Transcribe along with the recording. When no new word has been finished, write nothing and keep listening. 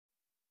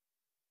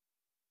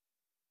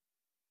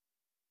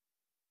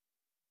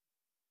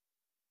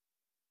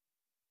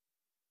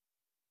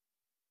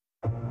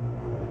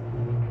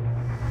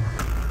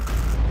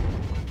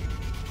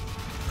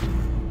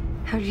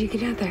How did you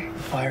get out there?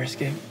 Fire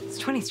escape. It's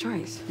 20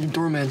 stories. Your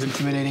doorman's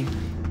intimidating.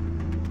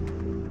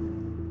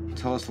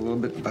 Tell us a little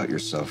bit about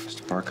yourself,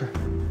 Mr. Parker.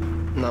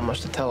 Not much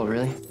to tell,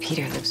 really.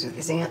 Peter lives with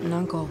his aunt and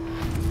uncle.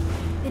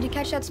 Did you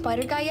catch that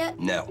spider guy yet?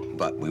 No,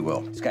 but we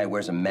will. This guy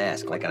wears a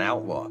mask like an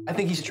outlaw. I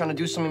think he's trying to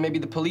do something maybe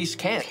the police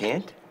can't.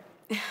 Can't?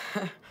 You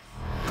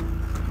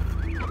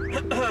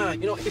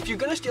know, if you're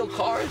gonna steal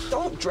cars,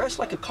 don't dress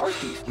like a car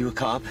thief. You a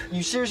cop?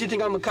 You seriously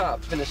think I'm a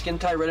cop in a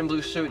skin-tight red and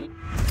blue suit?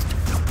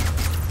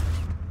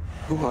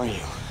 Who are you?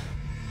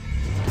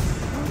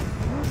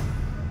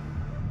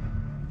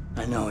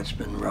 I know it's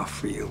been rough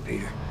for you,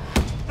 Peter.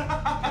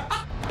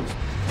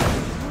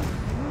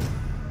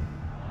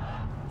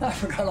 I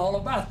forgot all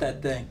about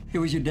that thing. It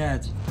was your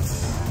dad's.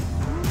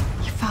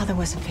 Your father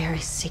was a very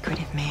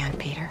secretive man,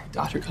 Peter.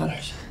 Dr.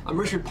 Connors, I'm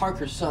Richard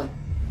Parker's son.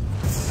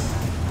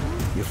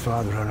 Your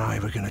father and I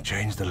were going to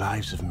change the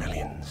lives of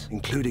millions,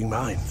 including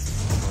mine.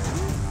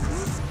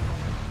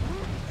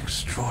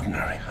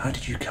 Extraordinary. How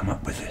did you come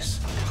up with this?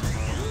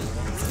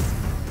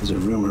 There's a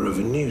rumor of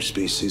a new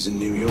species in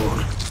New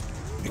York.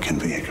 It can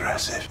be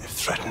aggressive if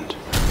threatened.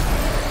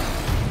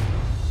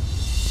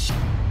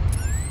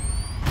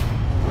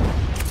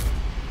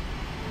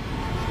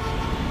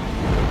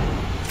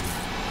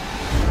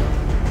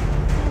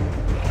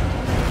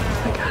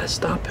 I gotta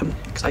stop him,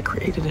 because I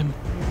created him.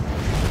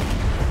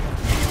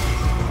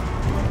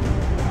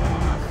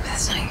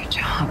 That's not your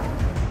job.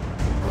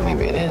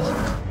 Maybe it is.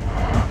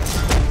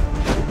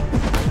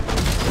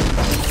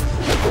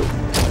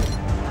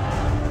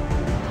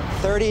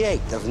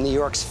 "38 of New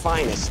York's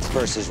finest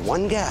versus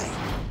one guy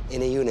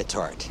in a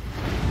unitard."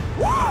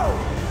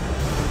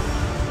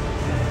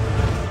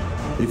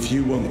 If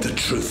you want the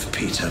truth,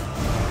 Peter,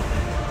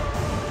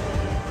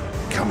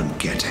 come and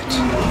get it.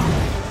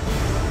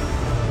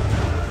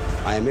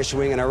 I am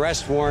issuing an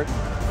arrest warrant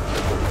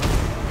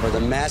for the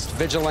masked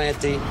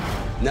vigilante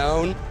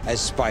known as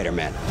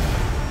Spider-Man.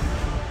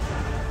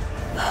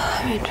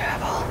 I'm in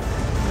trouble.